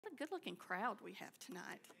a good-looking crowd we have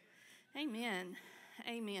tonight. Amen.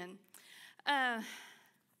 Amen.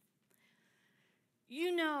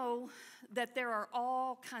 You know that there are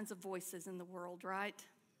all kinds of voices in the world, right?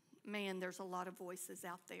 Man, there's a lot of voices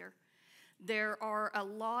out there. There are a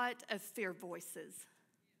lot of fear voices,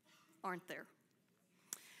 aren't there?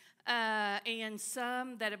 And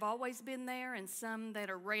some that have always been there and some that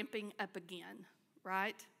are ramping up again,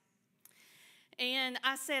 right? And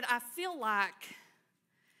I said, I feel like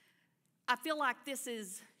this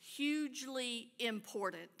is hugely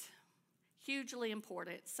important. Hugely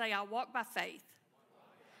important. Say, I walk by faith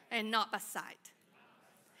and not by sight.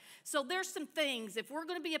 So there's some things, if we're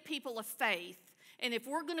going to be a people of faith, and if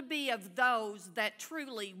we're going to be of those that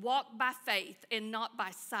truly walk by faith and not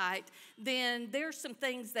by sight, then there's some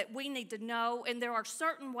things that we need to know, and there are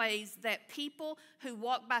certain ways that people who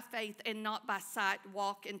walk by faith and not by sight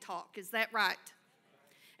walk and talk. Is that right?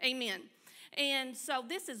 Amen. And so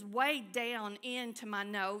this is way down into my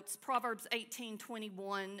notes, Proverbs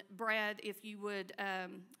 18:21. Brad, if you would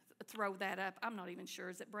throw that up. I'm not even sure.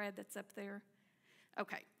 Is it Brad that's up there?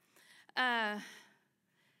 Okay.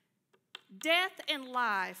 Death and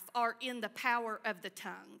life are in the power of the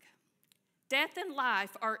tongue. Death and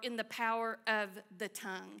life are in the power of the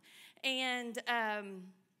tongue. And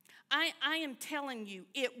I am telling you,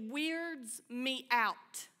 it weirds me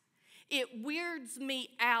out. It weirds me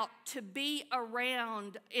out to be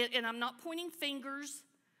around, and I'm not pointing fingers.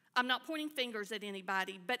 I'm not pointing fingers at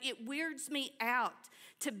anybody, but it weirds me out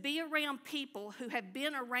to be around people who have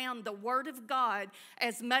been around the Word of God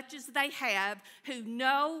as much as they have, who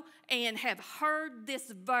know and have heard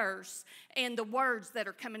this verse and the words that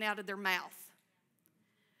are coming out of their mouth.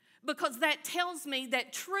 Because that tells me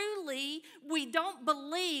that truly we don't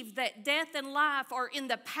believe that death and life are in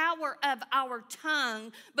the power of our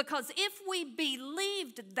tongue, because if we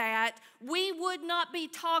believed that, we would not be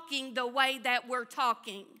talking the way that we're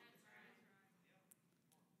talking.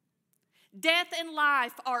 Death and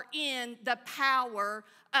life are in the power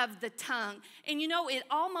of the tongue. And you know, it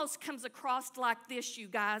almost comes across like this, you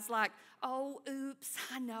guys, like, oh, oops,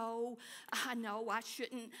 I know, I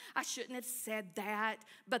shouldn't have said that.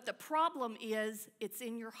 But the problem is, it's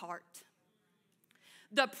in your heart.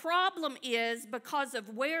 The problem is, because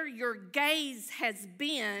of where your gaze has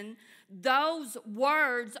been, those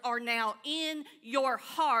words are now in your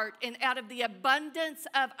heart, and out of the abundance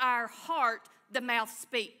of our heart, the mouth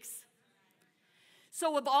speaks.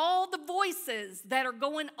 So of all the voices that are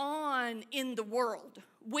going on in the world,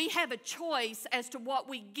 we have a choice as to what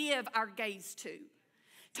we give our gaze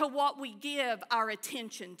to what we give our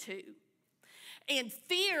attention to. And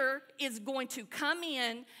fear is going to come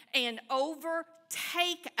in and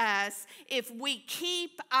overtake us if we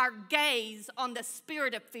keep our gaze on the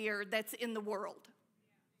spirit of fear that's in the world.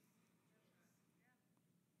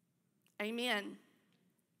 Amen.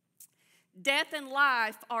 Death and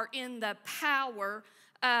life are in the power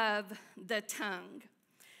of the tongue.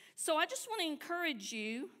 So I just want to encourage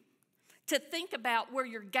you to think about where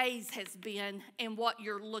your gaze has been and what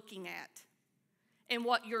you're looking at. And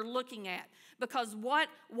what you're looking at. Because what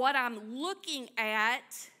I'm looking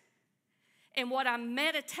at and what I'm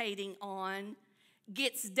meditating on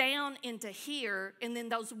gets down into here, and then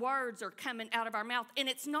those words are coming out of our mouth, and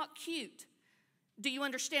it's not cute. Do you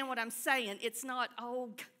understand what I'm saying? It's not,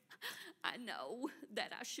 oh, I know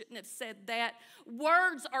that I shouldn't have said that.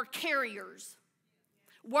 Words are carriers.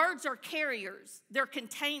 Words are carriers. They're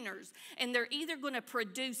containers. And they're either going to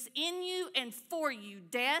produce in you and for you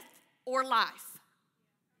death or life.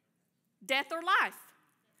 Death or life.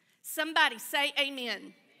 Somebody say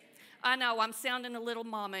amen. I know I'm sounding a little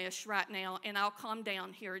mama-ish right now, and I'll calm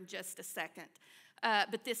down here in just a second.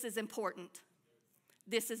 But this is important.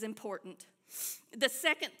 This is important. The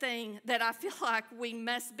second thing that I feel like we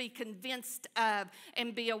must be convinced of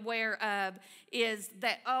and be aware of is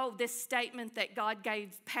that, this statement that God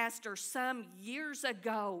gave Pastor some years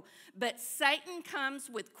ago, but Satan comes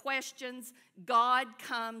with questions, God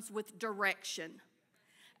comes with direction.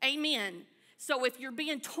 Amen. So if you're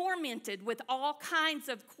being tormented with all kinds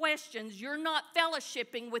of questions, you're not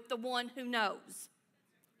fellowshipping with the one who knows.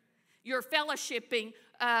 You're fellowshipping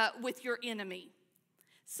with your enemy.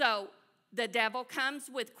 So the devil comes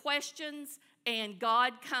with questions, and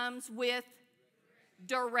God comes with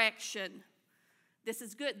direction. This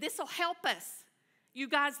is good. This will help us. You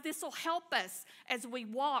guys, this will help us as we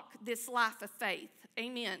walk this life of faith.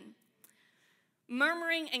 Amen.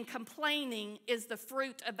 Murmuring and complaining is the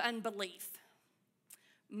fruit of unbelief.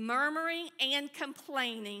 Murmuring and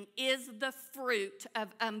complaining is the fruit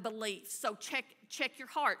of unbelief. So check your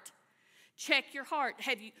heart. Check your heart.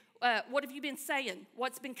 what have you been saying?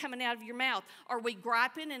 What's been coming out of your mouth? Are we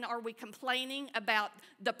griping and are we complaining about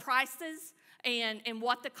the prices and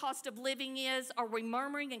what the cost of living is? Are we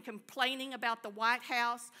murmuring and complaining about the White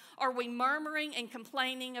House? Are we murmuring and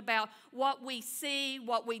complaining about what we see,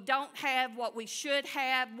 what we don't have, what we should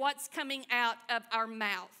have, what's coming out of our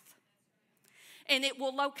mouth? And it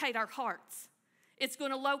will locate our hearts. It's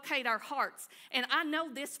going to locate our hearts. And I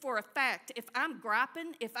know this for a fact. If I'm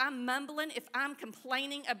griping, if I'm mumbling, if I'm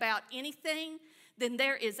complaining about anything, then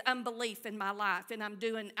there is unbelief in my life. And I'm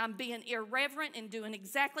being irreverent and doing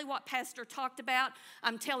exactly what Pastor talked about.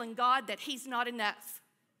 I'm telling God that He's not enough.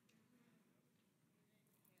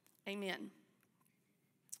 Amen.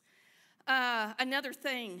 Another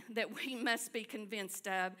thing that we must be convinced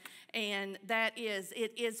of, and that is,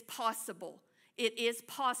 it is possible. It is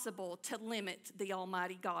possible to limit the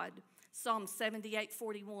Almighty God. Psalm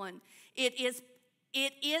 78:41. It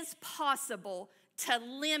is possible to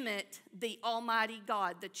limit the Almighty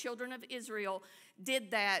God. The children of Israel did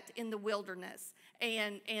that in the wilderness,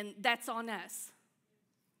 and that's on us.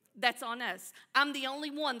 That's on us. I'm the only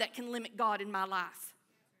one that can limit God in my life.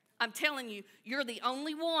 I'm telling you, you're the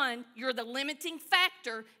only one. You're the limiting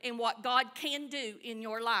factor in what God can do in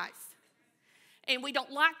your life. And we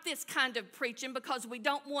don't like this kind of preaching because we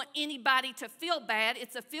don't want anybody to feel bad.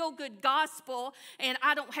 It's a feel-good gospel, and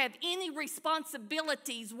I don't have any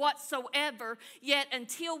responsibilities whatsoever. Yet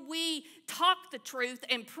until we talk the truth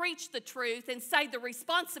and preach the truth and say the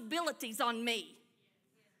responsibility's on me.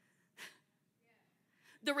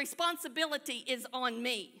 The responsibility is on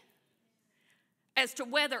me as to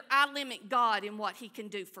whether I limit God in what He can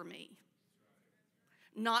do for me.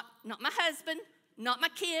 Not my husband, not my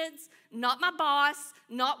kids, not my boss,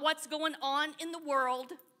 not what's going on in the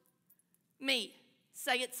world. Me.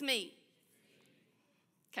 Say it's me.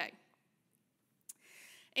 Okay.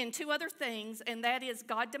 And two other things, and that is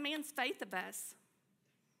God demands faith of us.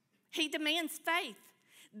 He demands faith.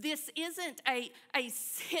 This isn't a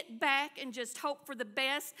sit back and just hope for the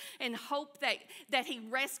best and hope that He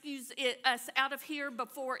rescues us out of here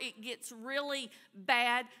before it gets really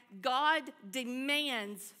bad. God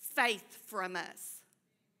demands faith from us.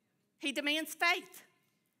 He demands faith.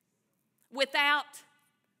 Without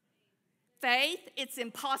faith, it's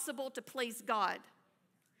impossible to please God.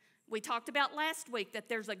 We talked about last week that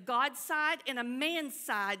there's a God side and a man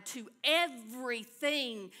side to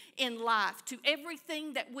everything in life, to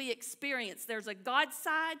everything that we experience. There's a God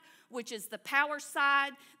side, which is the power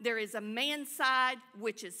side. There is a man side,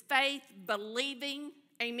 which is faith, believing.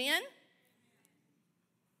 Amen?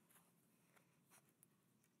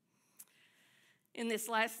 And this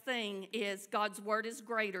last thing is God's word is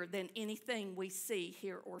greater than anything we see,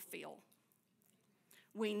 hear, or feel.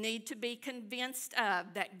 We need to be convinced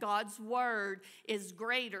of that God's word is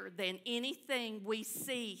greater than anything we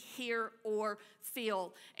see, hear, or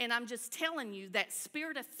feel. And I'm just telling you that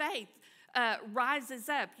spirit of faith rises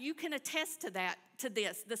up. You can attest to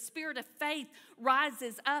this. The spirit of faith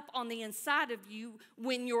rises up on the inside of you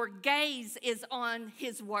when your gaze is on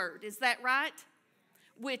His word. Is that right?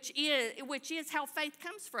 Which is how faith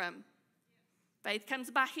comes from. Faith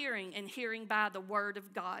comes by hearing, and hearing by the word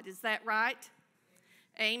of God. Is that right?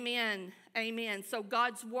 Amen. Amen. So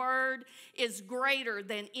God's word is greater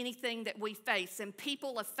than anything that we face. And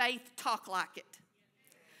people of faith talk like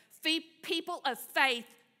it. People of faith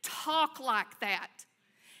talk like that.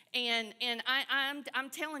 And I'm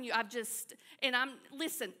telling you,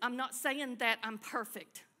 listen, I'm not saying that I'm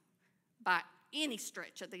perfect by any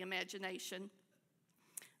stretch of the imagination.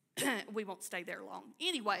 We won't stay there long.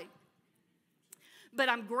 Anyway, but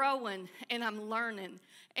I'm growing and I'm learning,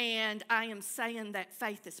 and I am saying that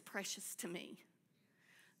faith is precious to me.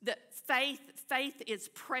 That faith is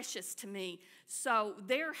precious to me. So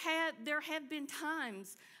there have been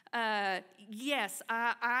times, yes,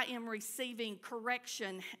 I am receiving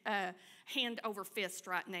correction hand over fist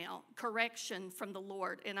right now, correction from the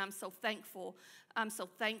Lord, and I'm so thankful. I'm so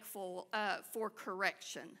thankful for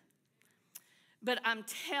correction. But I'm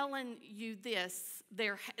telling you this,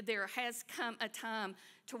 there has come a time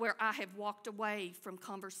to where I have walked away from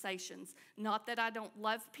conversations. Not that I don't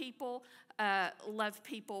love people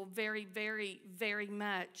very, very, very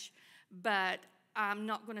much, but I'm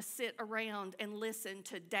not going to sit around and listen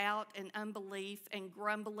to doubt and unbelief and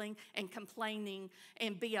grumbling and complaining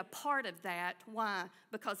and be a part of that. Why?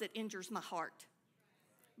 Because it injures my heart.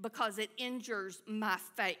 Because it injures my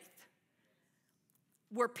faith.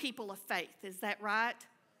 We're people of faith, is that right?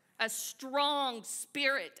 A strong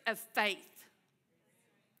spirit of faith.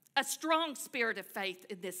 A strong spirit of faith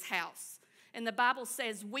in this house. And the Bible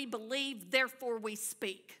says, we believe, therefore we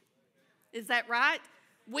speak. Is that right?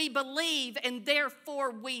 we believe, and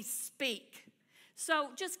therefore we speak. So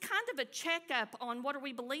just kind of a checkup on what are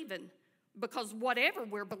we believing, because whatever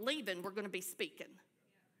we're believing, we're going to be speaking.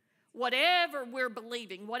 Whatever we're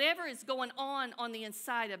believing, whatever is going on the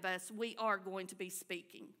inside of us, we are going to be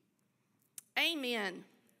speaking. Amen.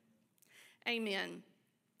 Amen.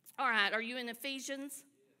 All right, are you in Ephesians?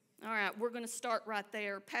 All right, we're going to start right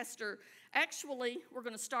there. Pastor, actually, we're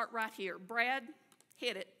going to start right here. Brad,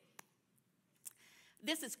 hit it.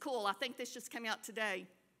 This is cool. I think this just came out today.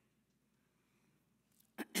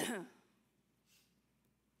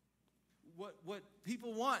 What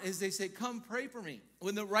people want is they say, come pray for me.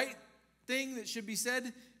 When the right thing that should be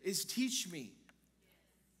said is teach me.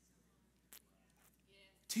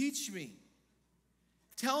 Teach me.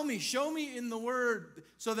 Tell me, show me in the Word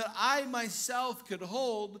so that I myself could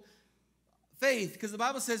hold faith. Because the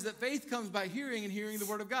Bible says that faith comes by hearing and hearing the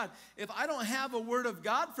Word of God. If I don't have a Word of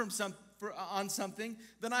God on something,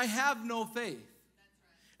 then I have no faith.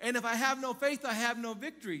 And if I have no faith, I have no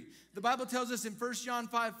victory. The Bible tells us in 1 John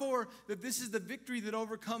 5:4 that this is the victory that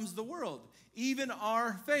overcomes the world, even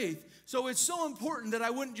our faith. So it's so important that I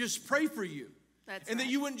wouldn't just pray for you. That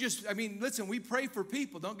you wouldn't just, listen, we pray for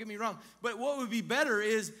people, don't get me wrong. But what would be better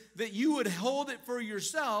is that you would hold it for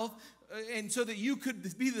yourself and so that you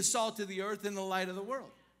could be the salt of the earth and the light of the world.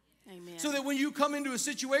 Amen. So that when you come into a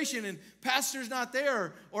situation and pastor's not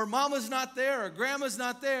there or mama's not there or grandma's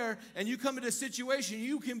not there and you come into a situation,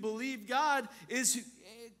 you can believe God is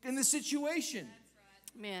in the situation.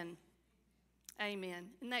 That's right. Amen. Amen.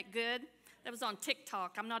 Isn't that good? That was on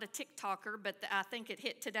TikTok. I'm not a TikToker, but I think it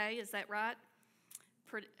hit today. Is that right?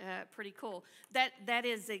 Pretty cool. That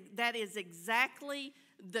is exactly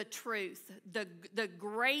the truth. The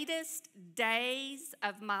greatest days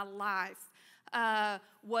of my life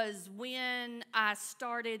was when I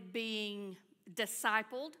started being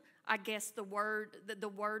discipled. I guess the word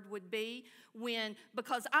would be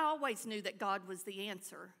because I always knew that God was the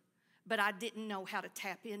answer, but I didn't know how to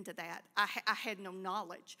tap into that. I had no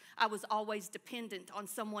knowledge. I was always dependent on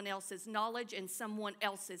someone else's knowledge and someone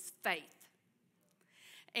else's faith.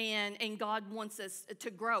 And God wants us to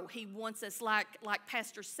grow. He wants us, like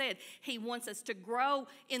Pastor said, He wants us to grow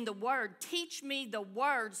in the Word. Teach me the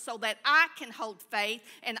Word so that I can hold faith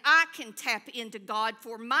and I can tap into God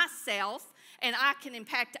for myself and I can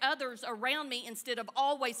impact others around me instead of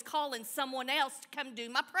always calling someone else to come do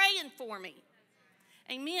my praying for me.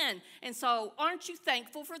 Amen. And so aren't you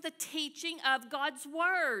thankful for the teaching of God's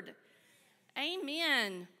Word?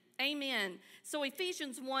 Amen. Amen. So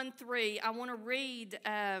Ephesians 1:3, I want to read,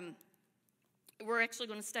 we're actually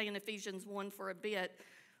going to stay in Ephesians 1 for a bit.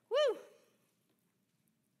 Woo!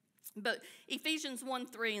 But Ephesians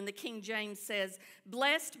 1:3 in the King James says,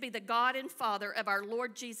 "Blessed be the God and Father of our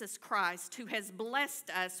Lord Jesus Christ, who has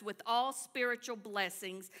blessed us with all spiritual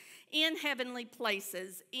blessings in heavenly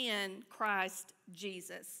places in Christ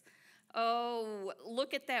Jesus." Oh,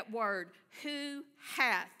 look at that word. Who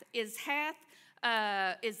hath? Is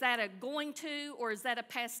that a going to or is that a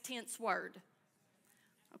past tense word?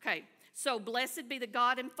 Okay, so blessed be the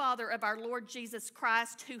God and Father of our Lord Jesus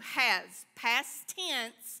Christ, who has, past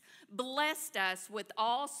tense, blessed us with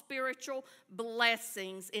all spiritual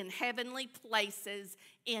blessings in heavenly places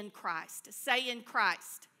in Christ. Say in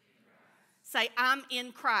Christ. Say, I'm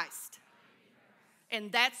in Christ.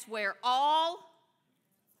 And that's where all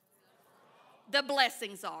the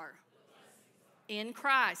blessings are. In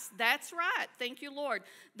Christ. That's right. Thank you, Lord.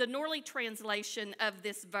 The Norley translation of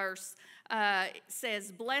this verse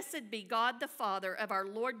says, "Blessed be God the Father of our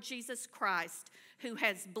Lord Jesus Christ, who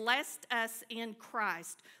has blessed us in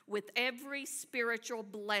Christ with every spiritual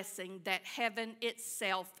blessing that heaven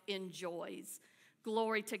itself enjoys."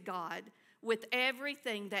 Glory to God. With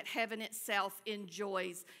everything that heaven itself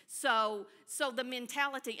enjoys. So the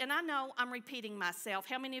mentality, and I know I'm repeating myself.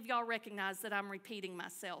 How many of y'all recognize that I'm repeating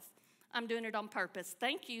myself? I'm doing it on purpose.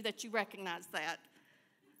 Thank you that you recognize that.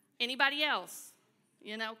 Anybody else?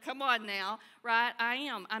 Come on now, right? I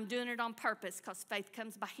am. I'm doing it on purpose because faith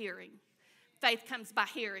comes by hearing. Faith comes by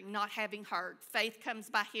hearing, not having heard. Faith comes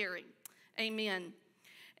by hearing. Amen.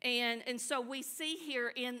 And so we see here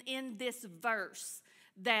in this verse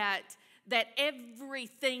that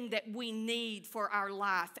everything that we need for our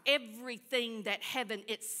life, everything that heaven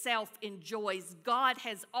itself enjoys, God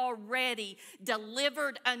has already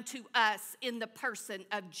delivered unto us in the person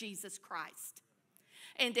of Jesus Christ.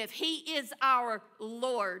 And if He is our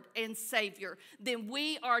Lord and Savior, then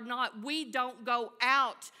we don't go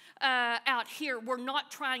out here. We're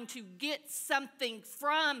not trying to get something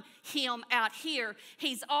from Him out here.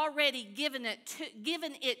 He's already given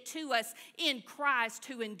it to us in Christ,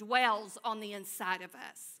 who indwells on the inside of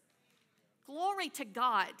us. Glory to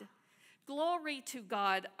God. Glory to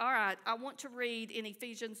God. All right, I want to read in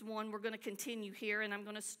Ephesians 1. We're going to continue here, and I'm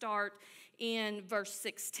going to start in verse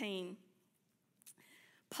 16.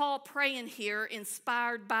 Paul praying here,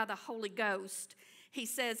 inspired by the Holy Ghost. He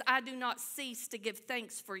says, I do not cease to give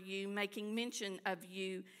thanks for you, making mention of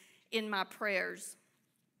you in my prayers.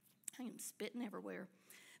 I am spitting everywhere.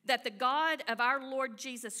 That the God of our Lord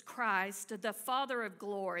Jesus Christ, the Father of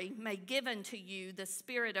glory, may give unto you the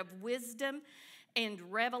spirit of wisdom and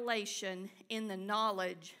revelation in the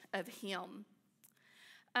knowledge of him.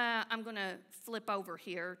 I'm going to flip over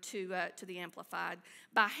here to the Amplified.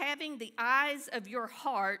 By having the eyes of your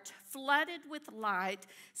heart flooded with light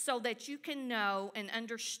so that you can know and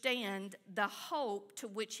understand the hope to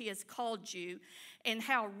which he has called you and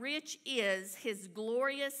how rich is his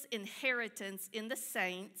glorious inheritance in the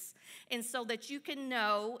saints, and so that you can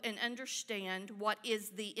know and understand what is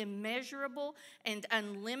the immeasurable and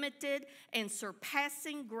unlimited and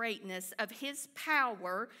surpassing greatness of his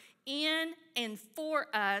power in and for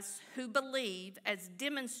us who believe, as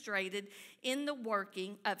demonstrated in the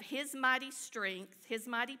working of his mighty strength, his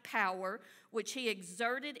mighty power, which he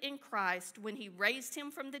exerted in Christ when he raised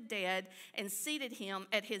him from the dead and seated him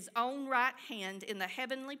at his own right hand in the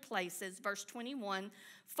heavenly places, verse 21,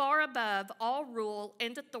 far above all rule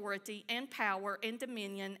and authority and power and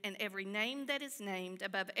dominion and every name that is named,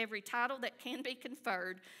 above every title that can be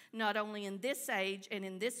conferred, not only in this age and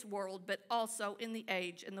in this world, but also in the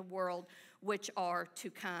age and the world which are to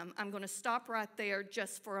come. I'm going to stop right there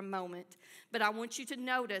just for a moment, but I want you to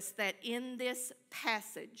notice that in this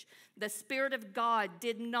passage, the Spirit of God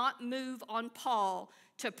did not move on Paul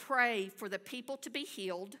to pray for the people to be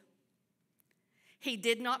healed. He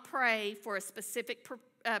did not pray for a specific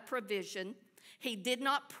provision. He did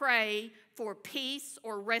not pray for peace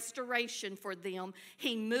or restoration for them.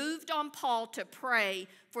 He moved on Paul to pray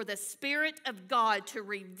for the Spirit of God to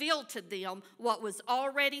reveal to them what was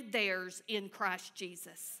already theirs in Christ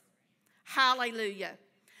Jesus. Hallelujah.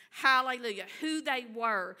 Hallelujah. Who they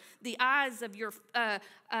were, the eyes of your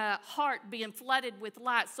heart being flooded with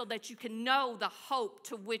light so that you can know the hope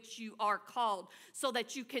to which you are called, so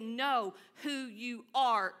that you can know who you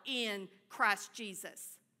are in Christ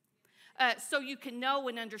Jesus. So you can know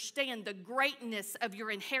and understand the greatness of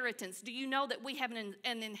your inheritance. Do you know that we have an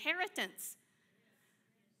inheritance?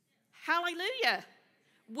 Hallelujah.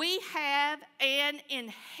 We have an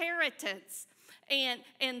inheritance.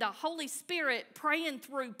 And the Holy Spirit praying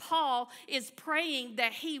through Paul is praying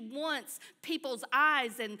that he wants people's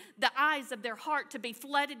eyes and the eyes of their heart to be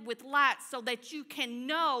flooded with light so that you can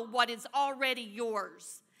know what is already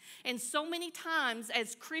yours. And so many times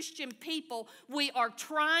as Christian people, we are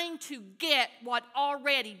trying to get what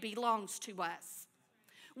already belongs to us.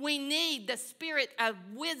 We need the spirit of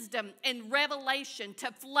wisdom and revelation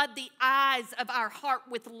to flood the eyes of our heart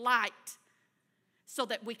with light so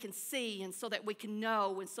that we can see and so that we can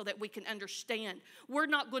know and so that we can understand. We're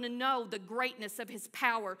not going to know the greatness of his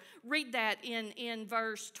power. Read that in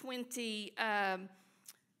verse 20,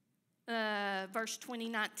 verse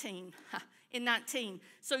 19. In 19,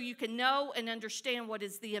 so you can know and understand what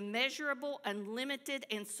is the immeasurable, unlimited,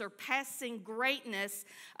 and surpassing greatness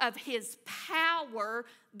of his power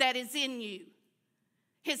that is in you.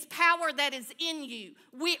 His power that is in you.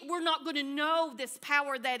 We're not going to know this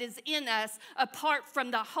power that is in us apart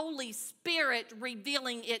from the Holy Spirit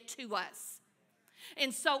revealing it to us.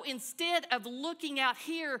 And so instead of looking out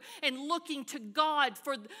here and looking to God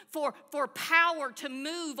for power to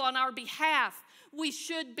move on our behalf, we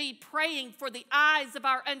should be praying for the eyes of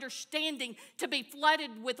our understanding to be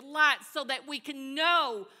flooded with light so that we can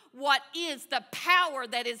know what is the power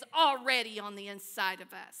that is already on the inside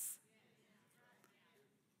of us.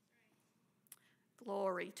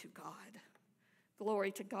 Glory to God.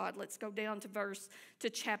 Glory to God. Let's go down to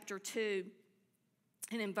chapter 2.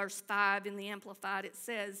 And in verse 5 in the Amplified it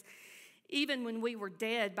says, even when we were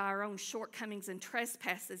dead by our own shortcomings and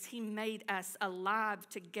trespasses, he made us alive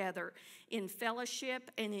together in fellowship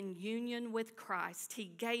and in union with Christ. He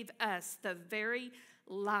gave us the very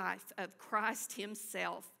life of Christ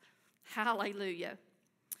himself. Hallelujah.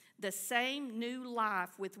 The same new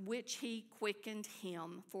life with which he quickened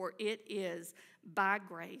him, for it is by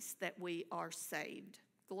grace that we are saved.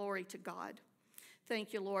 Glory to God.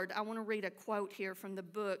 Thank you, Lord. I want to read a quote here from the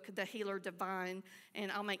book, The Healer Divine, and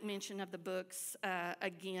I'll make mention of the books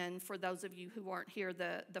again for those of you who weren't here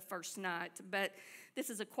the first night. But this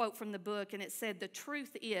is a quote from the book, and it said, the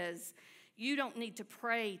truth is, you don't need to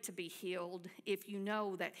pray to be healed if you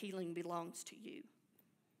know that healing belongs to you.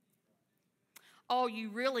 All you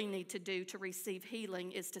really need to do to receive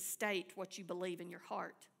healing is to state what you believe in your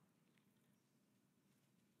heart.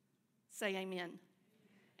 Say amen.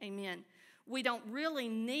 Amen. We don't really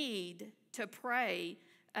need to pray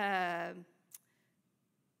to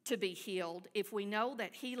be healed. If we know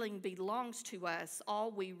that healing belongs to us,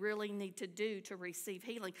 all we really need to do to receive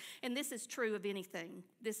healing. And this is true of anything.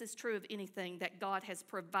 This is true of anything that God has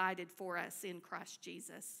provided for us in Christ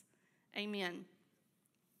Jesus. Amen.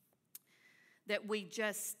 That we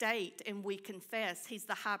just state and we confess. He's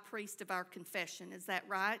the high priest of our confession. Is that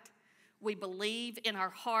right? We believe in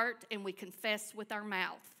our heart and we confess with our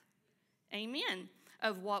mouth. Amen.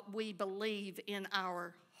 Of what we believe in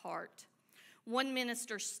our heart. One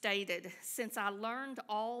minister stated, since I learned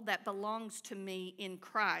all that belongs to me in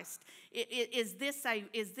Christ, is this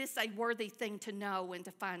a worthy thing to know and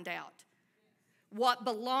to find out? What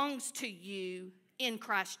belongs to you in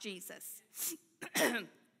Christ Jesus?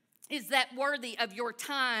 Is that worthy of your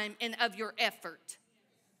time and of your effort?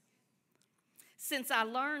 Since I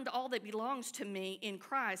learned all that belongs to me in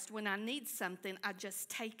Christ, when I need something, I just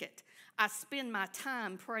take it. I spend my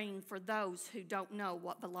time praying for those who don't know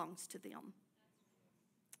what belongs to them.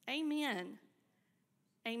 Amen.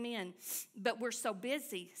 Amen. But we're so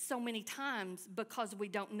busy so many times because we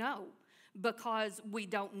don't know. Because we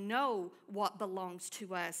don't know what belongs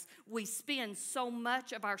to us. We spend so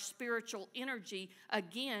much of our spiritual energy,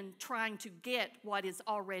 again, trying to get what is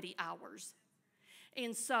already ours.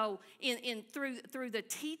 And so through the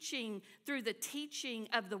teaching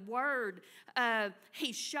of the word,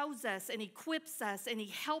 he shows us and equips us and he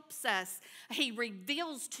helps us. He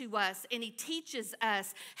reveals to us and he teaches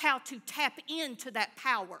us how to tap into that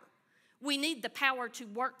power. We need the power to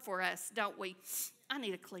work for us, don't we? I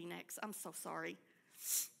need a Kleenex. I'm so sorry.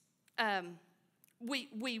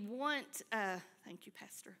 We want, thank you,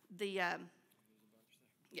 Pastor. Yeah.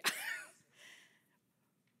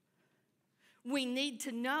 We need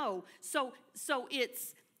to know. So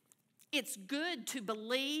it's good to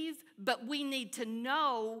believe, but we need to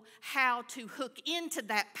know how to hook into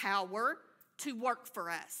that power to work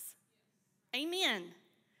for us. Amen.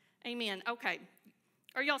 Amen. Okay.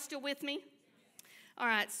 Are y'all still with me? All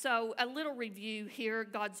right, so a little review here.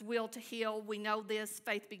 God's will to heal. We know this.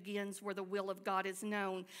 Faith begins where the will of God is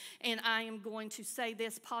known. And I am going to say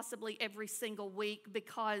this possibly every single week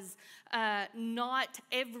because not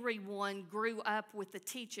everyone grew up with the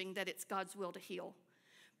teaching that it's God's will to heal.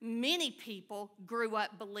 Many people grew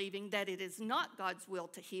up believing that it is not God's will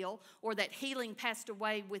to heal or that healing passed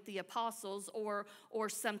away with the apostles or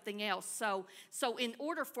something else. So in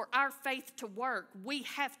order for our faith to work, we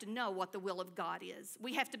have to know what the will of God is.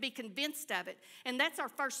 We have to be convinced of it. And that's our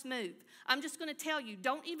first move. I'm just going to tell you,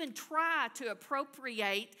 don't even try to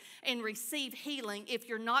appropriate and receive healing if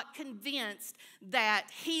you're not convinced that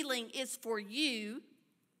healing is for you,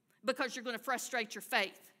 because you're going to frustrate your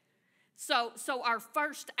faith. So our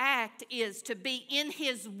first act is to be in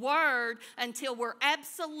his word until we're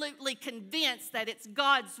absolutely convinced that it's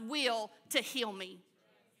God's will to heal me.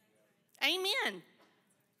 Amen.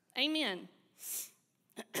 Amen.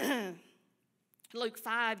 Luke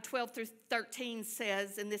 5:12-13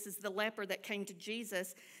 says, and this is the leper that came to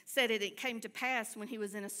Jesus, said it came to pass when he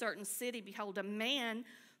was in a certain city, behold, a man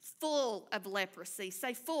full of leprosy.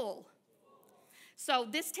 Say full. So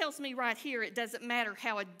this tells me right here it doesn't matter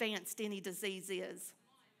how advanced any disease is.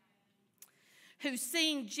 Who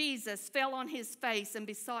seeing Jesus fell on his face and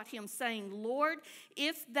besought him, saying, Lord,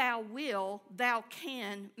 if thou will, thou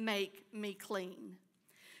can make me clean.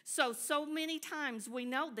 So many times we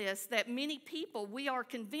know this, that many people, we are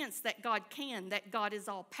convinced that God can, that God is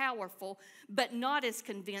all powerful, but not as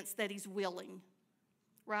convinced that he's willing,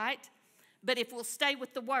 right? But if we'll stay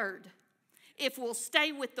with the word,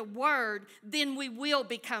 then we will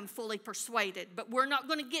become fully persuaded. But we're not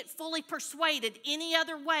going to get fully persuaded any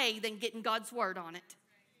other way than getting God's word on it.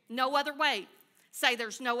 No other way. Say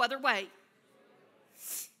there's no other way.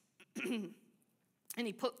 And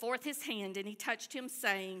he put forth his hand and he touched him,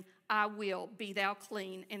 saying, I will, be thou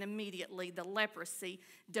clean. And immediately the leprosy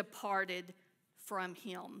departed from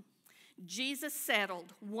him. Jesus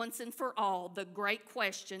settled once and for all the great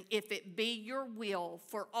question, if it be your will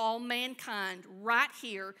for all mankind, right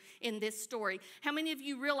here in this story. How many of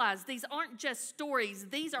you realize these aren't just stories?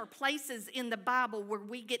 These are places in the Bible where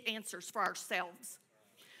we get answers for ourselves,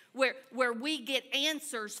 where we get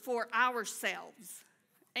answers for ourselves.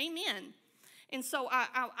 Amen. And so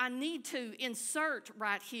I need to insert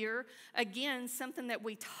right here, again, something that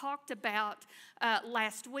we talked about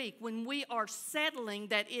last week. When we are settling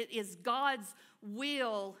that it is God's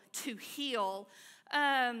will to heal,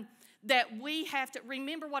 that we have to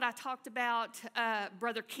remember what I talked about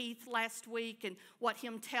Brother Keith last week and what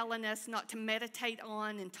him telling us not to meditate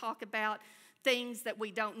on and talk about things that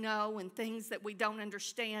we don't know and things that we don't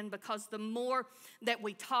understand, because the more that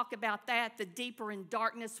we talk about that, the deeper in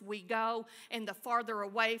darkness we go and the farther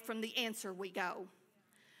away from the answer we go.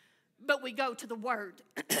 But we go to the Word.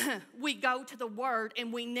 We go to the Word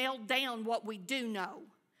and we nail down what we do know.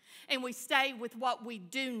 And we stay with what we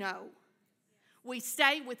do know. We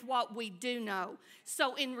stay with what we do know.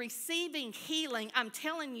 So in receiving healing, I'm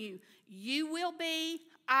telling you, you will be,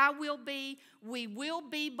 I will be, we will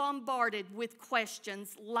be bombarded with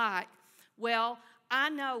questions like, well, I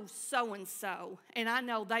know so-and-so, and I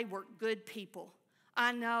know they were good people.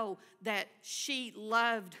 I know that she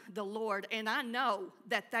loved the Lord, and I know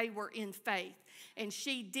that they were in faith, and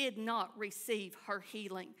she did not receive her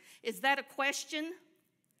healing. Is that a question?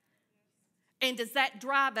 And does that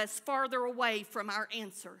drive us farther away from our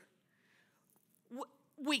answer?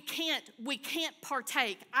 We can't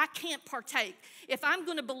partake. I can't partake. If I'm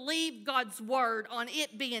going to believe God's word on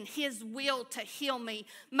it being his will to heal me,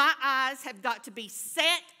 my eyes have got to be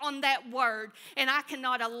set on that word, and I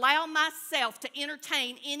cannot allow myself to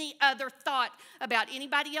entertain any other thought about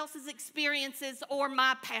anybody else's experiences or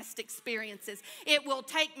my past experiences. It will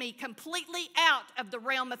take me completely out of the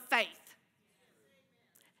realm of faith.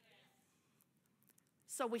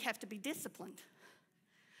 So we have to be disciplined.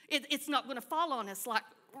 It's not going to fall on us like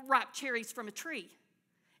ripe cherries from a tree.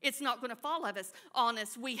 It's not going to fall on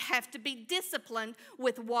us. We have to be disciplined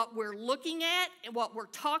with what we're looking at and what we're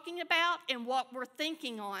talking about and what we're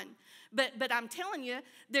thinking on. But I'm telling you,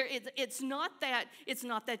 it's not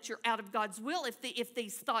that you're out of God's will. If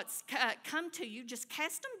these thoughts come to you, just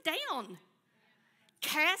cast them down.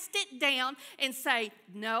 Cast it down and say,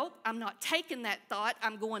 no, I'm not taking that thought.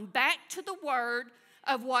 I'm going back to the word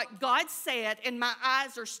of what God said, and my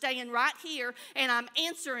eyes are staying right here, and I'm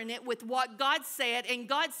answering it with what God said. And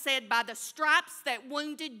God said, by the stripes that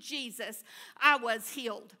wounded Jesus, I was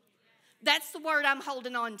healed. That's the word I'm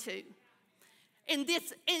holding on to. And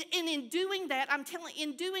in doing that,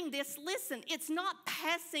 in doing this, listen, it's not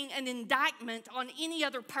passing an indictment on any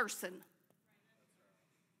other person.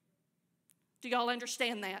 Do y'all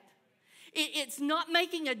understand that? It's not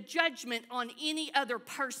making a judgment on any other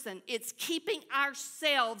person. It's keeping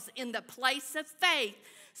ourselves in the place of faith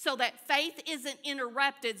so that faith isn't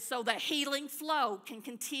interrupted, so the healing flow can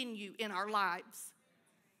continue in our lives.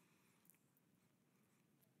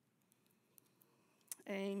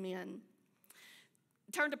 Amen.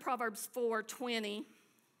 Turn to Proverbs 4:20.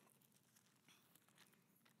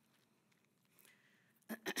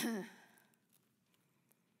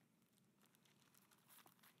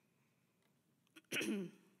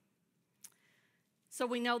 So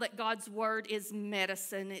we know that God's word is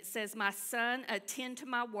medicine. It says, my son, attend to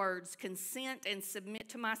my words, consent and submit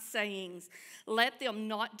to my sayings. Let them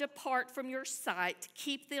not depart from your sight.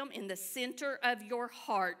 Keep them in the center of your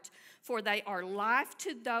heart, for they are life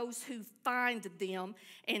to those who find them,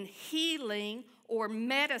 and healing or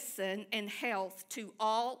medicine and health to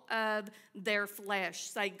all of their flesh.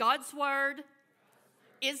 Say, God's word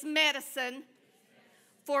is medicine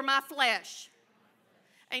for my flesh.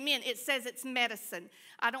 Amen. It says it's medicine.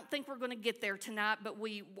 I don't think we're going to get there tonight, but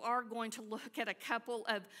we are going to look at a couple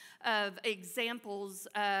of examples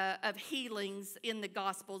of healings in the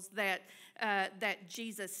Gospels that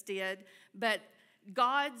Jesus did. But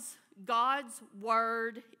God's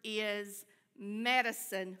word is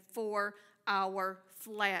medicine for our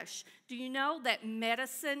flesh. Do you know that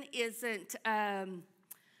medicine isn't...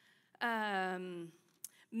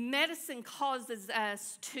 medicine causes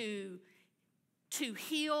us to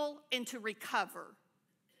heal and to recover.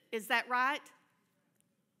 Is that right?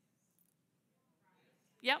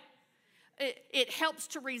 Yep. It helps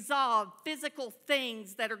to resolve physical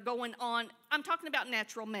things that are going on. I'm talking about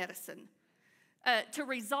natural medicine. To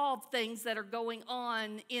resolve things that are going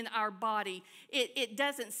on in our body. It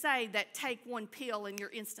doesn't say that take one pill and you're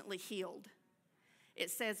instantly healed. It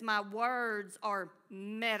says my words are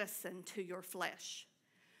medicine to your flesh.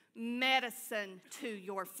 Medicine to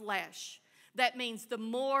your flesh. That means the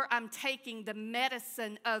more I'm taking the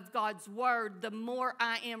medicine of God's word, the more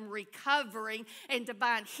I am recovering and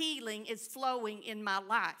divine healing is flowing in my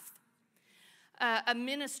life. A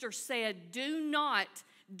minister said, do not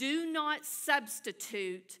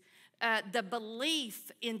substitute the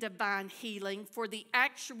belief in divine healing for the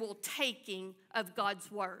actual taking of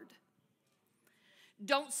God's word.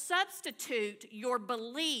 Don't substitute your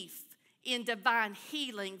belief in divine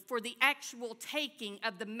healing for the actual taking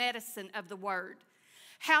of the medicine of the word.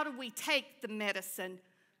 How do we take the medicine?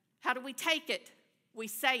 How do we take it? We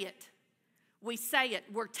say it. We say it.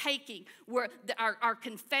 We're taking. Our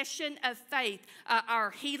confession of faith,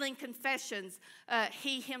 our healing confessions.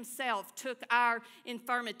 He himself took our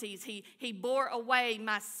infirmities. He bore away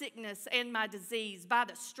my sickness and my disease. By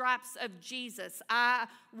the stripes of Jesus, I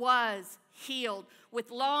was healed.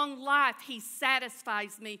 With long life, he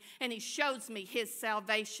satisfies me, and he shows me his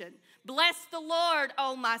salvation. Bless the Lord,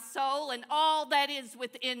 O my soul, and all that is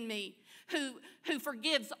within me. Who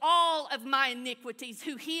forgives all of my iniquities,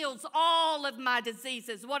 who heals all of my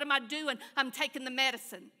diseases. What am I doing? I'm taking the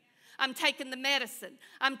medicine. I'm taking the medicine.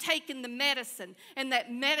 I'm taking the medicine. And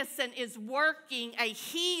that medicine is working a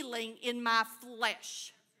healing in my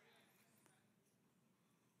flesh.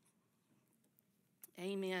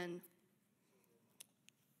 Amen.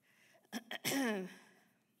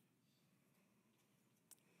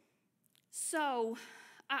 So,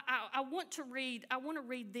 I want to read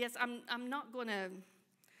this. I'm not going to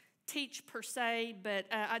teach per se, but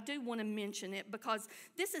I do want to mention it because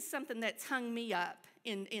this is something that's hung me up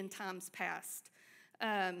in times past,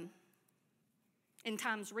 in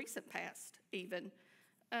times recent past even.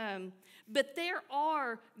 But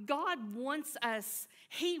God wants us,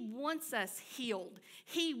 he wants us healed.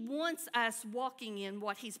 He wants us walking in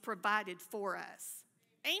what he's provided for us.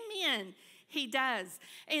 Amen. He does.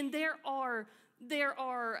 And there are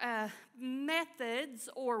methods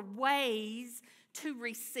or ways to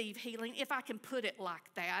receive healing, if I can put it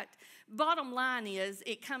like that. Bottom line is,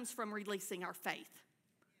 it comes from releasing our faith.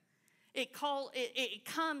 It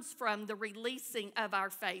comes from the releasing of our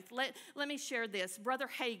faith. Let me share this. Brother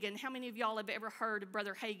Hagin, how many of y'all have ever heard of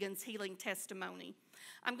Brother Hagin's healing testimony?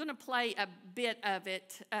 I'm going to play a bit of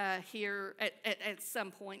it here at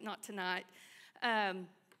some point, not tonight.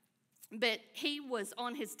 But he was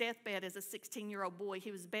on his deathbed as a 16-year-old boy.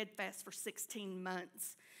 He was bedfast for 16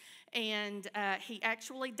 months. And he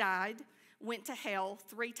actually died, went to hell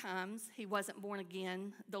 3 times. He wasn't born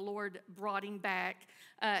again. The Lord brought him back.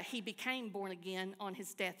 He became born again on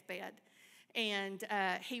his deathbed. And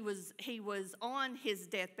he was on his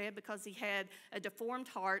deathbed because he had a deformed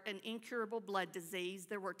heart, an incurable blood disease.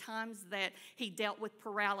 There were times that he dealt with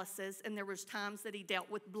paralysis, and there was times that he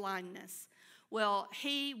dealt with blindness. Well,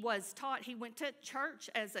 he was taught, he went to church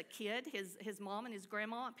as a kid. His mom and his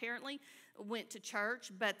grandma apparently went to church,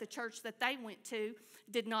 but the church that they went to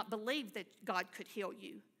did not believe that God could heal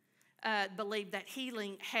you, believed that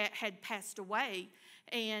healing had passed away.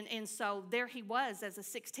 And so there he was as a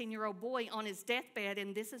 16-year-old boy on his deathbed,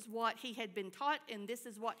 and this is what he had been taught, and this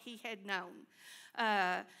is what he had known.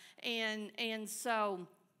 And so...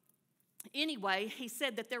 Anyway, he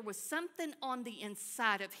said that there was something on the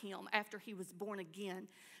inside of him after he was born again.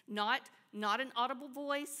 Not an audible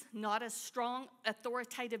voice, not a strong,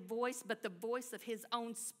 authoritative voice, but the voice of his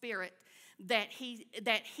own spirit that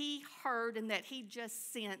he heard and that he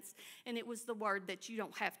just sensed. And it was the word that you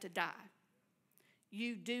don't have to die.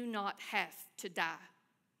 You do not have to die.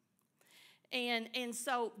 And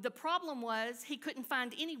so the problem was he couldn't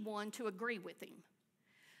find anyone to agree with him.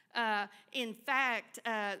 In fact,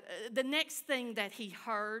 the next thing that he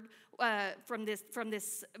heard from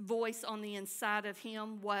this voice on the inside of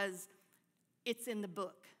him was, it's in the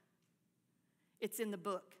book. It's in the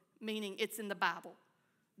book, meaning it's in the Bible.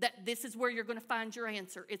 That this is where you're going to find your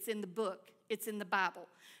answer. It's in the book. It's in the Bible.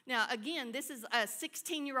 Now, again, this is a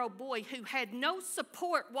 16-year-old boy who had no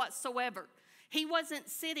support whatsoever. He wasn't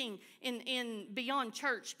sitting in Beyond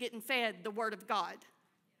Church getting fed the Word of God.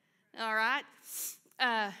 All right?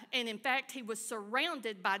 And in fact, he was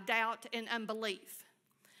surrounded by doubt and unbelief.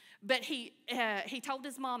 But he told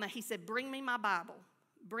his mama, he said, bring me my Bible.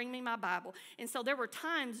 Bring me my Bible. And so there were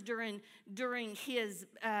times during his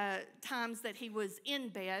times that he was in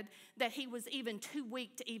bed that he was even too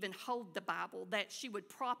weak to even hold the Bible, that she would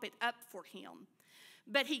prop it up for him.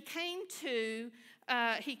 But he came to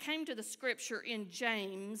the scripture in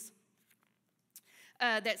James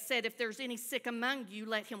that said, if there's any sick among you,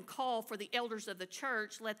 let him call for the elders of the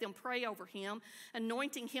church. Let them pray over him,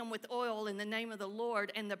 anointing him with oil in the name of the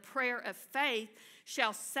Lord. And the prayer of faith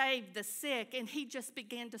shall save the sick. And he just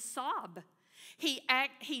began to sob. He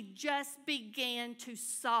just began to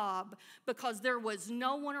sob because there was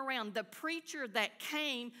no one around. The preacher that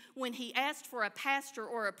came when he asked for a pastor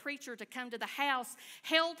or a preacher to come to the house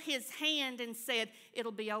held his hand and said,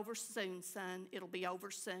 it'll be over soon, son. It'll be over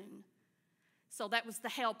soon. So that was the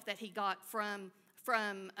help that he got from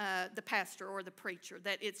the pastor or the preacher,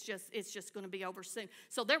 that it's just going to be over soon.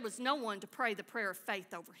 So there was no one to pray the prayer of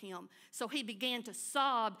faith over him. So he began to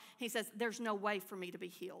sob. He says, there's no way for me to be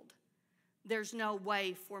healed. There's no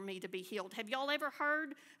way for me to be healed. Have y'all ever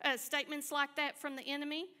heard statements like that from the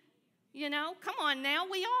enemy? You know, come on now,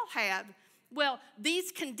 we all have. Well,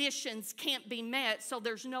 these conditions can't be met, so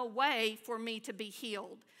there's no way for me to be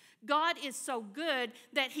healed. God is so good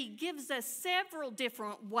that he gives us several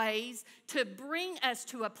different ways to bring us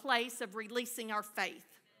to a place of releasing our faith.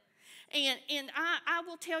 And I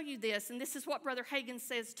will tell you this, and this is what Brother Hagin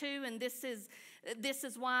says too, and this is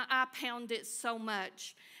why I pound it so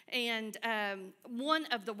much. And one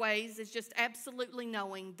of the ways is just absolutely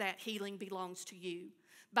knowing that healing belongs to you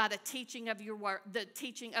by the teaching of your word, the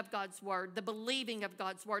teaching of God's word, the believing of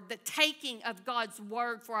God's word, the taking of God's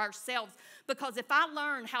word for ourselves. Because if I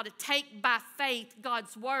learn how to take by faith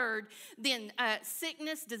God's word, then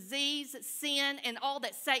sickness, disease, sin, and all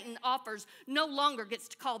that Satan offers no longer gets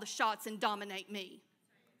to call the shots and dominate me.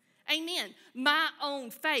 Amen. My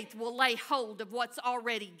own faith will lay hold of what's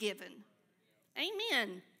already given.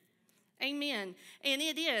 Amen. Amen. And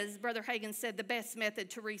it is, Brother Hagin said, the best method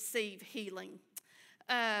to receive healing.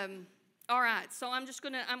 All right, so I'm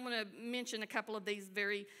going to mention a couple of these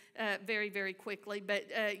very, very quickly. But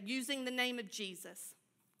using the name of Jesus.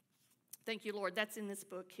 Thank you, Lord. That's in this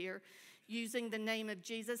book here. Using the name of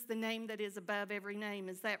Jesus, the name that is above every name.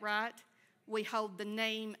 Is that right? We hold the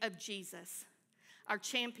name of Jesus. Our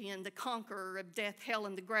champion, the conqueror of death, hell,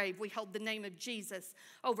 and the grave. We hold the name of Jesus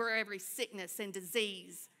over every sickness and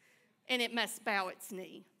disease. And it must bow its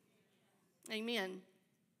knee. Amen.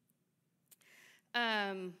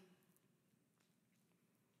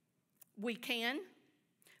 We can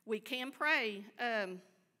pray.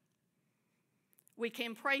 We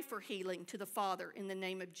can pray for healing to the Father in the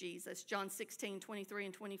name of Jesus. John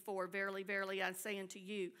 16:23-24. Verily, verily, I say unto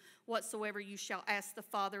you, whatsoever you shall ask the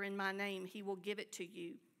Father in my name, he will give it to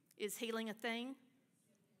you. Is healing a thing?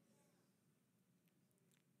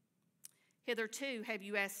 Hitherto have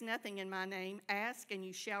you asked nothing in my name. Ask, and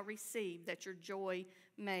you shall receive, that your joy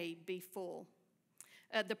may be full.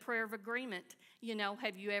 The prayer of agreement. You know,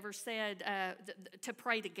 have you ever said to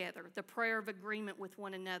pray together? The prayer of agreement with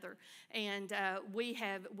one another. And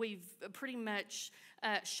we've pretty much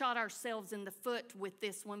shot ourselves in the foot with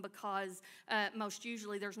this one because most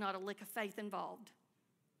usually there's not a lick of faith involved.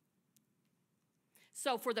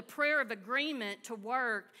 So for the prayer of agreement to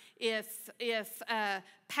work, if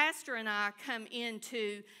Pastor and I come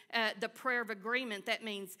into the prayer of agreement, that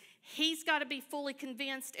means he's got to be fully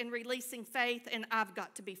convinced in releasing faith, and I've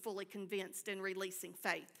got to be fully convinced in releasing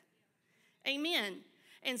faith. Amen.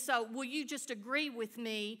 And so will you just agree with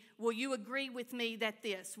me? Will you agree with me that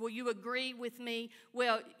this? Will you agree with me?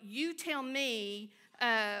 Well, you tell me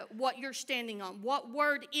what you're standing on. What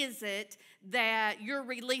word is it that you're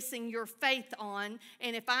releasing your faith on?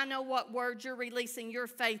 And if I know what word you're releasing your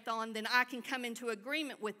faith on, then I can come into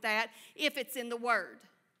agreement with that if it's in the word.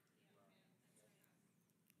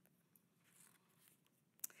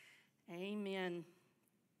 Amen.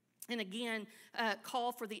 And again,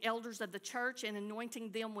 call for the elders of the church, and anointing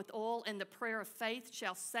them with oil and the prayer of faith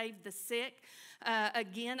shall save the sick.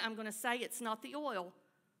 Again, I'm going to say it's not the oil.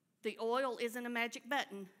 The oil isn't a magic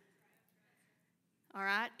button. All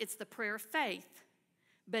right? It's the prayer of faith,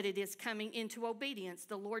 but it is coming into obedience.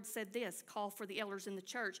 The Lord said this, call for the elders in the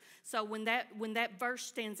church. So when that verse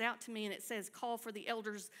stands out to me and it says call for the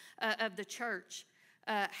elders of the church,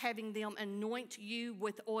 having them anoint you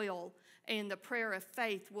with oil, and the prayer of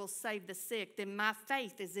faith will save the sick, then my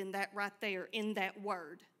faith is in that right there, in that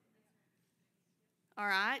word. All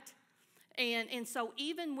right? And so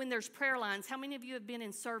even when there's prayer lines, how many of you have been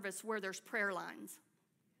in service where there's prayer lines?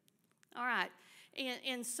 All right.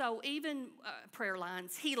 And so even prayer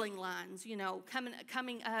lines, healing lines, you know,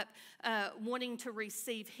 coming up, wanting to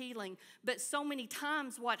receive healing. But so many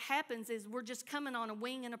times what happens is we're just coming on a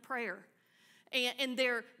wing and a prayer. And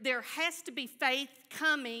there has to be faith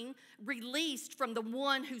coming, released from the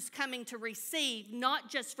one who's coming to receive, not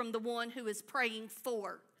just from the one who is praying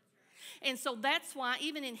for. And so that's why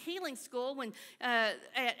even in healing school, when at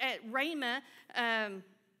Rhema,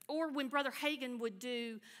 or when Brother Hagin would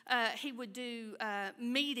do, he would do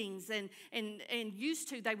meetings, and used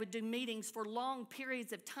to, they would do meetings for long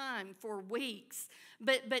periods of time, for weeks.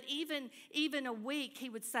 But even a week, he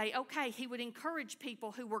would say, okay, he would encourage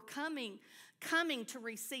people who were coming to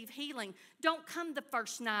receive healing. Don't come the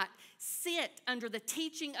first night. Sit under the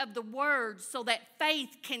teaching of the word so that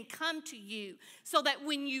faith can come to you. So that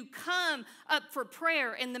when you come up for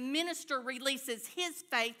prayer and the minister releases his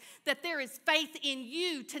faith, that there is faith in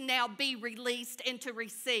you to now be released and to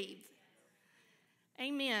receive.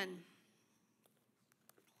 Amen.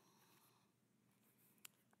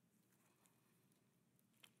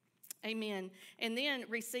 Amen. And then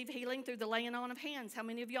receive healing through the laying on of hands. How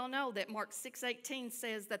many of y'all know that Mark 6:18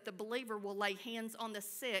 says that the believer will lay hands on the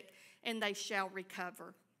sick and they shall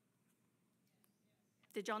recover?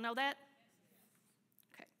 Did y'all know that?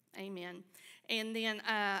 Amen. And then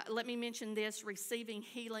let me mention this, receiving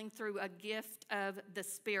healing through a gift of the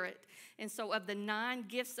Spirit. And so of the 9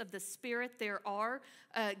 gifts of the Spirit, there are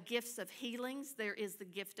gifts of healings. There is the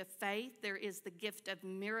gift of faith. There is the gift of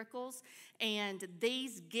miracles. And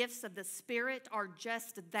these gifts of the Spirit are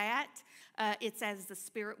just that. It's as the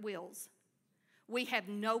Spirit wills. We have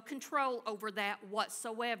no control over that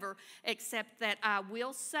whatsoever, except that I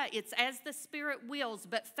will say it's as the Spirit wills,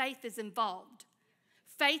 but faith is involved.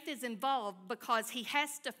 Faith is involved because he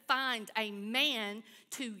has to find a man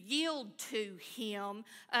to yield to him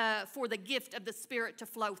for the gift of the Spirit to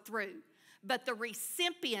flow through. But the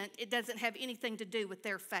recipient, it doesn't have anything to do with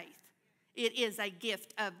their faith. It is a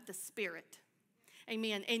gift of the Spirit.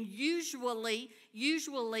 Amen. And usually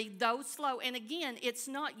those flow. And again, it's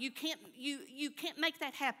not, you can't make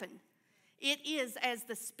that happen. It is as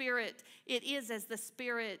the Spirit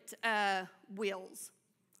wills.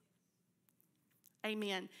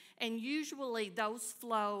 Amen. And usually those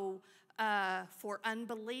flow for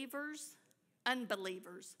unbelievers,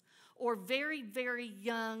 or very, very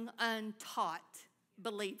young, untaught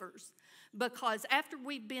believers. Because after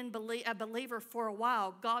we've been a believer for a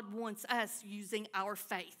while, God wants us using our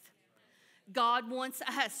faith. God wants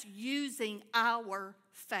us using our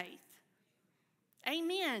faith.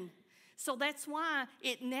 Amen. So that's why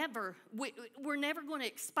we're never going to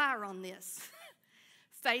expire on this.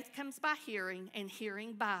 Faith comes by hearing, and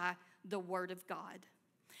hearing by the Word of God.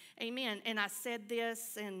 Amen. And I said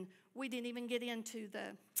this, and we didn't even get into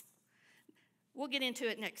we'll get into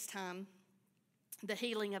it next time. The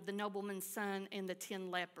healing of the nobleman's son and the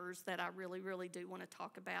 10 lepers that I really, really do want to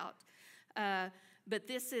talk about. But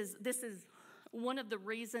this is one of the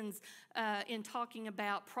reasons in talking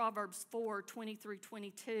about Proverbs 4:20 through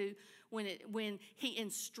 22, when he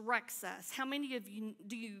instructs us. How many of you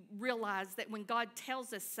do you realize that when God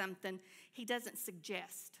tells us something, he doesn't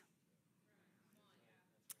suggest?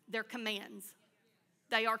 They're commands.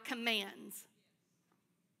 They are commands.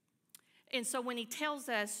 And so when he tells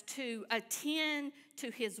us to attend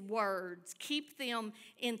to his words, keep them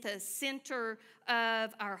in the center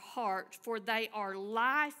of our heart, for they are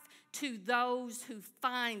life to those who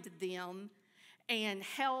find them, and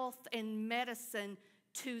health and medicine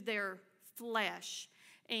to their flesh.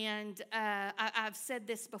 And I've said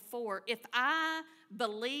this before. If I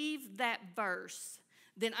believe that verse,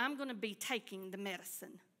 then I'm going to be taking the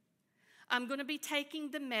medicine. I'm going to be taking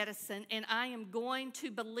the medicine, and I am going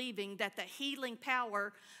to believing that the healing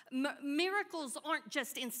power, miracles aren't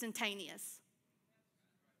just instantaneous.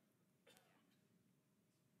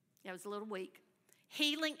 That was a little weak.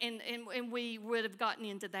 Healing, and we would have gotten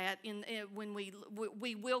into that when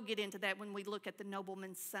we will get into that when we look at the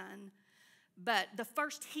nobleman's son. But the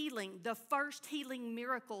first healing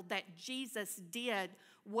miracle that Jesus did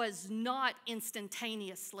was not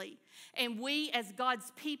instantaneously. And we as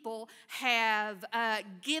God's people have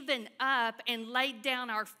given up and laid down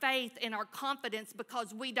our faith and our confidence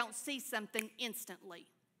because we don't see something instantly.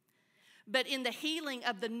 But in the healing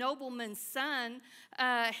of the nobleman's son,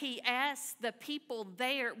 he asked the people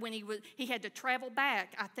there when he had to travel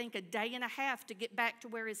back, I think a day and a half to get back to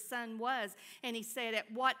where his son was. And he said,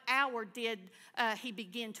 at what hour did he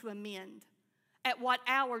begin to amend? At what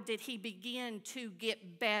hour did he begin to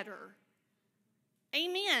get better?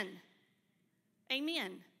 Amen.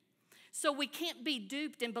 Amen. So we can't be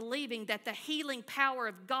duped in believing that the healing power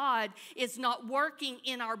of God is not working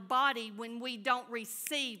in our body when we don't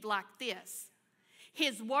receive like this.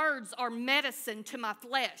 His words are medicine to my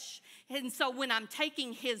flesh. And so when I'm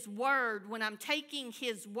taking his word, when I'm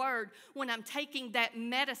taking that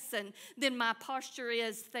medicine, then my posture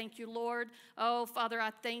is, thank you, Lord. Oh, Father,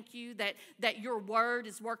 I thank you that your word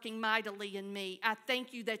is working mightily in me. I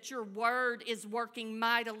thank you that your word is working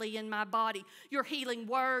mightily in my body. Your healing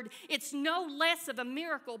word, it's no less of a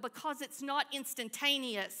miracle because it's not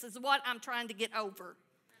instantaneous, is what I'm trying to get over.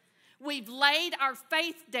 We've laid our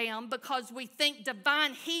faith down because we think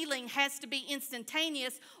divine healing has to be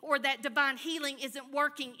instantaneous or that divine healing isn't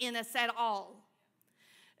working in us at all.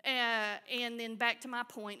 And then back to my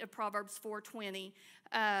point of Proverbs 4:20.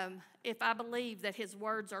 If I believe that his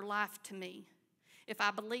words are life to me, if I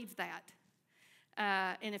believe that,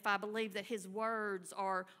 and if I believe that his words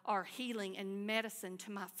are healing and medicine to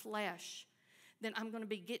my flesh, then I'm going to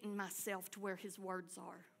be getting myself to where his words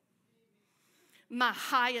are. My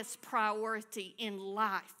highest priority in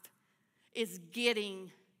life is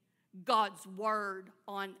getting God's word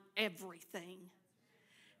on everything.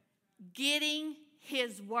 Getting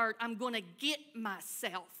his word. I'm going to get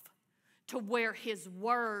myself to where his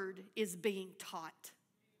word is being taught.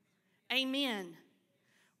 Amen.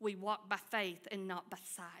 We walk by faith and not by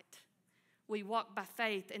sight. We walk by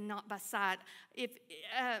faith and not by sight.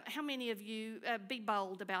 How many of you, be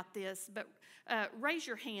bold about this, but raise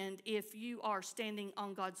your hand if you are standing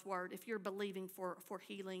on God's word, if you're believing for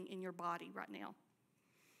healing in your body right now.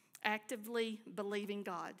 Actively believing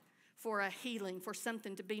God for a healing, for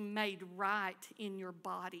something to be made right in your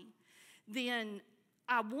body. Then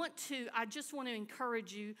I just want to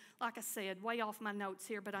encourage you, like I said, way off my notes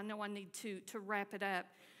here, but I know I need to wrap it up.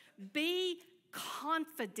 Be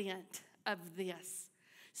confident of this.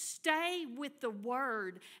 Stay with the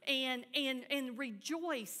word and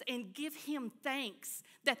rejoice and give him thanks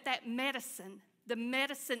that medicine, the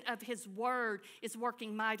medicine of his word, is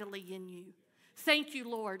working mightily in you. Thank you,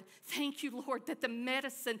 Lord. Thank you, Lord, that the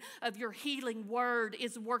medicine of your healing word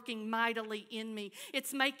is working mightily in me.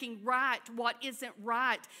 It's making right what isn't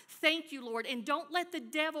right. Thank you, Lord. And don't let the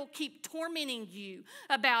devil keep tormenting you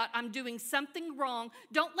about I'm doing something wrong.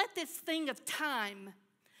 Don't let this thing of time,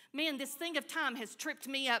 man, this thing of time has tripped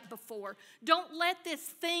me up before. Don't let this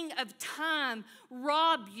thing of time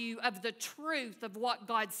rob you of the truth of what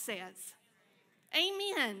God says.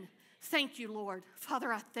 Amen. Thank you, Lord.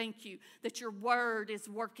 Father, I thank you that your word is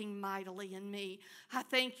working mightily in me. I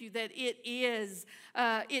thank you that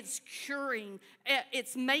it's curing,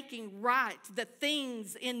 it's making right the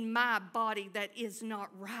things in my body that is not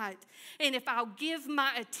right. And if I'll give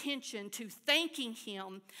my attention to thanking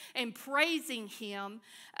him and praising him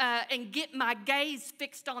and get my gaze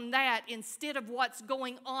fixed on that instead of what's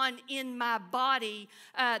going on in my body,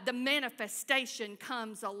 the manifestation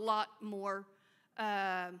comes a lot more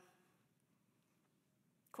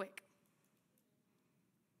quick.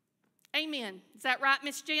 Amen. Is that right,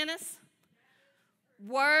 Miss Janice?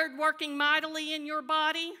 Word working mightily in your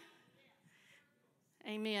body?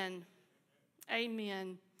 Amen.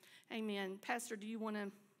 Amen. Amen. Pastor, do you want to?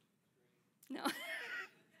 No.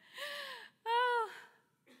 Oh.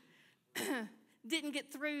 Didn't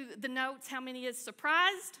get through the notes. How many is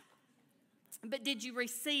surprised? But did you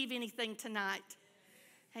receive anything tonight?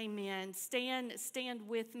 Amen. Stand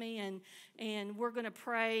with me, and we're going to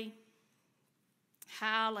pray.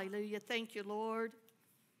 Hallelujah. Thank you, Lord.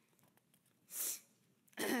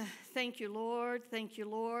 Thank you, Lord. Thank you,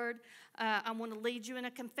 Lord. I want to lead you in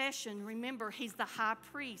a confession. Remember, he's the high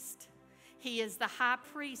priest. He is the high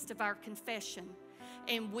priest of our confession.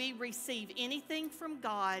 And we receive anything from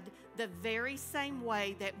God the very same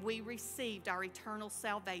way that we received our eternal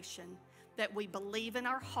salvation, that we believe in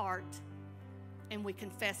our heart and we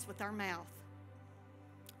confess with our mouth.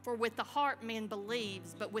 For with the heart man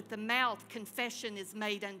believes, but with the mouth confession is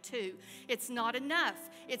made unto. It's not enough.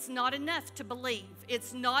 It's not enough to believe.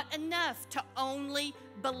 It's not enough to only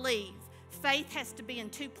believe. Faith has to be in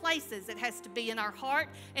two places. It has to be in our heart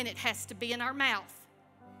and it has to be in our mouth.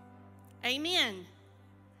 Amen.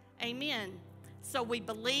 Amen. So we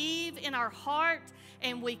believe in our heart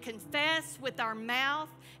and we confess with our mouth,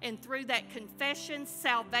 and through that confession,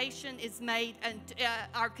 salvation is made.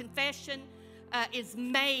 Our confession is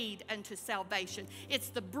made unto salvation. It's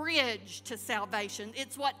the bridge to salvation.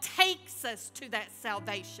 It's what takes us to that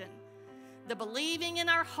salvation. The believing in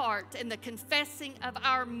our heart and the confessing of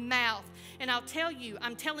our mouth. And I'm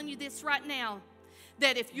telling you this right now,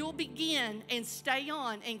 that if you'll begin and stay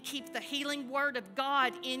on and keep the healing word of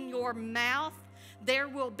God in your mouth, there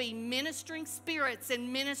will be ministering spirits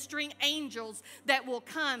and ministering angels that will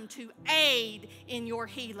come to aid in your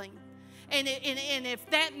healing. And if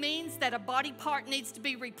that means that a body part needs to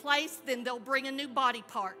be replaced, then they'll bring a new body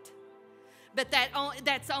part. But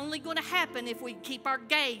that's only going to happen if we keep our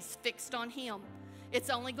gaze fixed on him.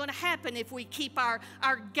 It's only going to happen if we keep our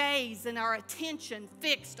gaze and our attention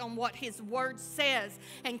fixed on what his word says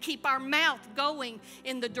and keep our mouth going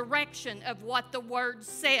in the direction of what the word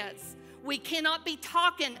says. We cannot be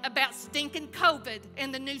talking about stinking COVID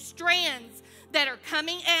and the new strands that are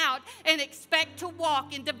coming out and expect to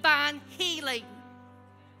walk in divine healing.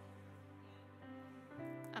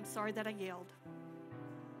 I'm sorry that I yelled.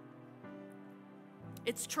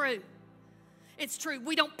 It's true. It's true.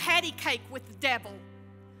 We don't patty cake with the devil.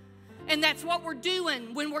 And that's what we're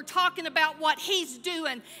doing when we're talking about what he's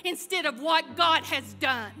doing instead of what God has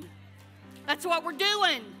done. That's what we're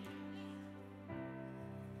doing.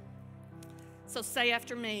 So say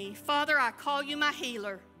after me, Father, I call you my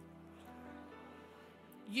healer.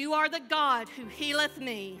 You are the God who healeth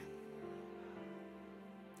me.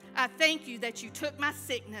 I thank you that you took my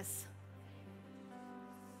sickness,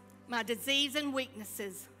 my disease and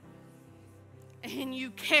weaknesses, and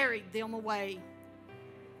you carried them away.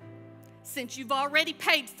 Since you've already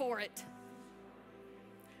paid for it,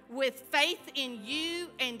 with faith in you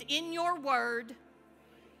and in your word,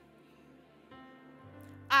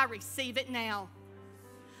 I receive it now.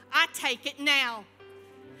 I take it now.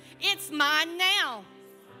 It's mine now.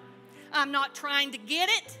 I'm not trying to get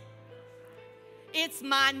it. It's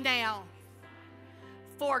mine now.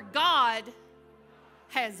 For God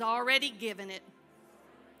has already given it.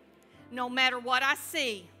 No matter what I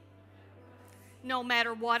see, no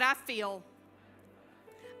matter what I feel,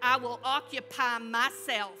 I will occupy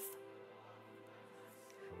myself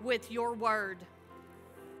with your word,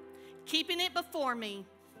 keeping it before me,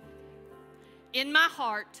 in my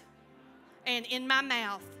heart and in my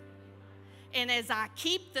mouth. And as I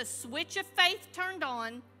keep the switch of faith turned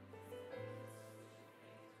on,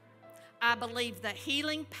 I believe the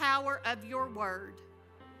healing power of your word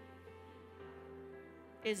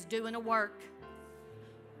is doing a work,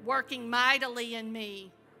 working mightily in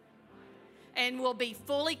me, and will be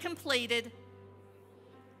fully completed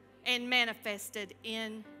and manifested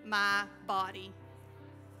in my body.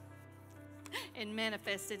 And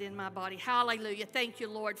manifested in my body. Hallelujah. Thank you,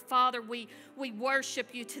 Lord. Father, we worship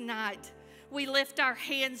you tonight. We lift our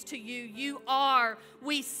hands to you. You are,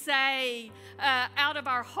 we say out of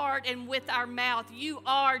our heart and with our mouth, you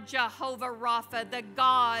are Jehovah Rapha, the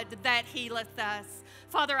God that healeth us.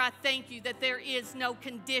 Father, I thank you that there is no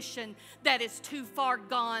condition that is too far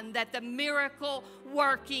gone, that the miracle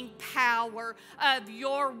working power of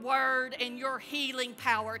your word and your healing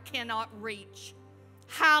power cannot reach.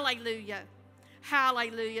 Hallelujah.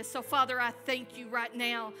 Hallelujah. So, Father, I thank you right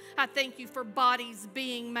now. I thank you for bodies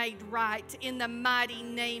being made right in the mighty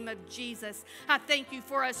name of Jesus. I thank you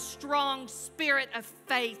for a strong spirit of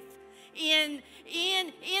faith in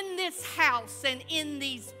this house and in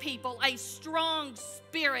these people, a strong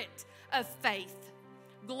spirit of faith.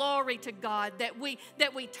 Glory to God, that we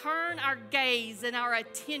turn our gaze and our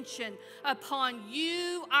attention upon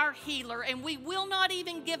you, our healer, and we will not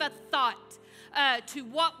even give a thought to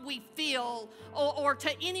what we feel or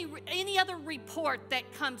to any other report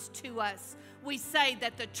that comes to us. We say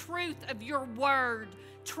that the truth of your word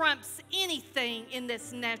trumps anything in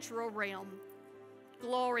this natural realm.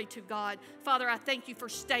 Glory to God. Father, I thank you for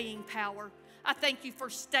staying power. I thank you for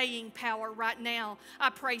staying power right now. I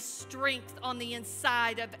pray strength on the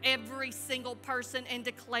inside of every single person and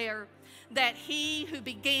declare that he who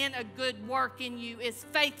began a good work in you is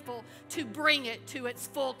faithful to bring it to its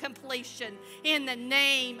full completion in the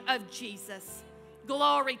name of Jesus.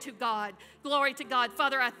 Glory to God. Glory to God.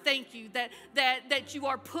 Father, I thank you that you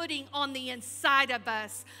are putting on the inside of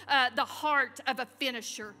us the heart of a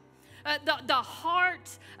finisher. The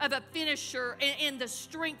heart of a finisher and the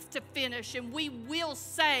strength to finish. And we will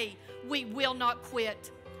say we will not quit.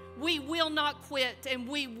 We will not quit and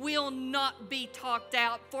we will not be talked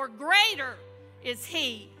out. For greater is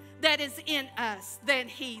he that is in us than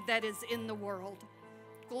he that is in the world.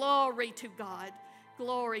 Glory to God.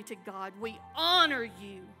 Glory to God. We honor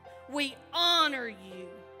you. We honor you.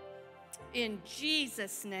 In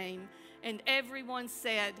Jesus' name. And everyone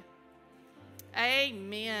said,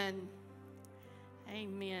 amen.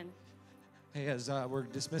 Amen. Hey, as we're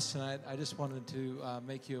dismissed tonight, I just wanted to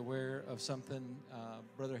make you aware of something.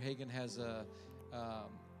 Brother Hagin has a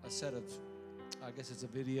set of, I guess it's a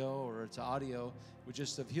video or it's audio with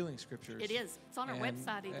just of healing scriptures. It is. It's on our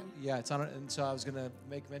website even. Yeah, it's on it. And so I was going to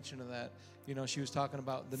make mention of that. You know, she was talking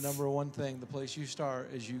about the number one thing, the place you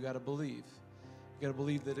start is you got to believe. You got to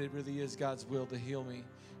believe that it really is God's will to heal me.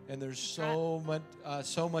 And there's so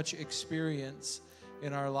much experience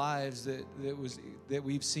in our lives that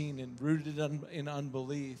we've seen and rooted in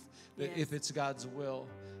unbelief that if it's God's will.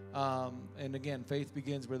 And again, faith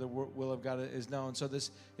begins where the will of God is known. So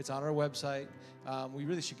it's on our website. We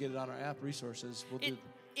really should get it on our app resources. It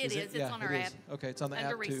is. It's on our app. Okay, it's on the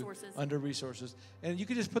under app resources. Too. Under resources. And you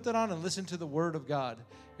can just put that on and listen to the Word of God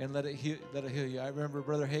and let it heal you. I remember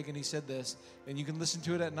Brother Hagin, he said this, and you can listen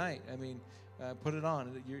to it at night. I mean, put it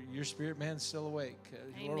on. Your spirit man's still awake.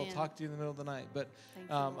 The Lord will talk to you in the middle of the night. But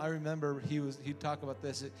I remember he'd talk about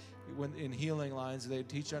this when in healing lines. They'd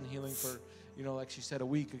teach on healing for, like she said, a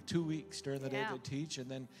week or 2 weeks during the day they'd teach, and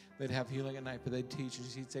then they'd have healing at night. But they'd teach, and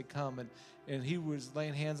he'd say, "Come," and he was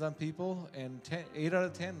laying hands on people, and 8 out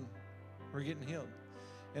of 10 were getting healed.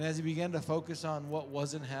 And as he began to focus on what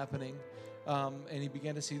wasn't happening. And he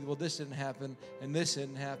began to see, well, this didn't happen, and this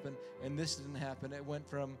didn't happen, and this didn't happen. It went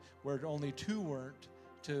from where only 2 weren't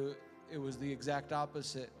to it was the exact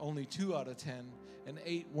opposite. Only 2 out of 10, and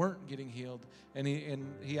 8 weren't getting healed. And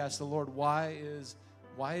he asked the Lord, why is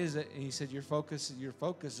it? And he said, your focus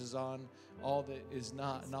is on all that is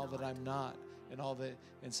not, and all that I'm not, and all that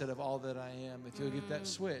instead of all that I am. If you'll get that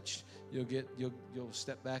switched, you'll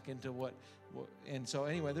step back into what. And so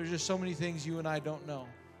anyway, there's just so many things you and I don't know.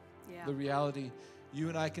 Yeah. The reality You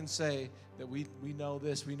and I can say that we know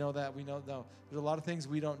this, we know that, we know. No, there's a lot of things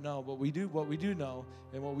we don't know, but what we do know,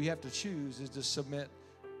 and what we have to choose is to submit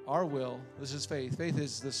our will. This is faith. Faith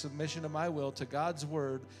is the submission of my will to God's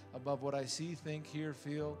word above what I see, think, hear,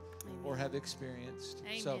 feel, or have experienced.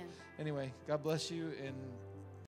 Amen. So anyway, God bless you, and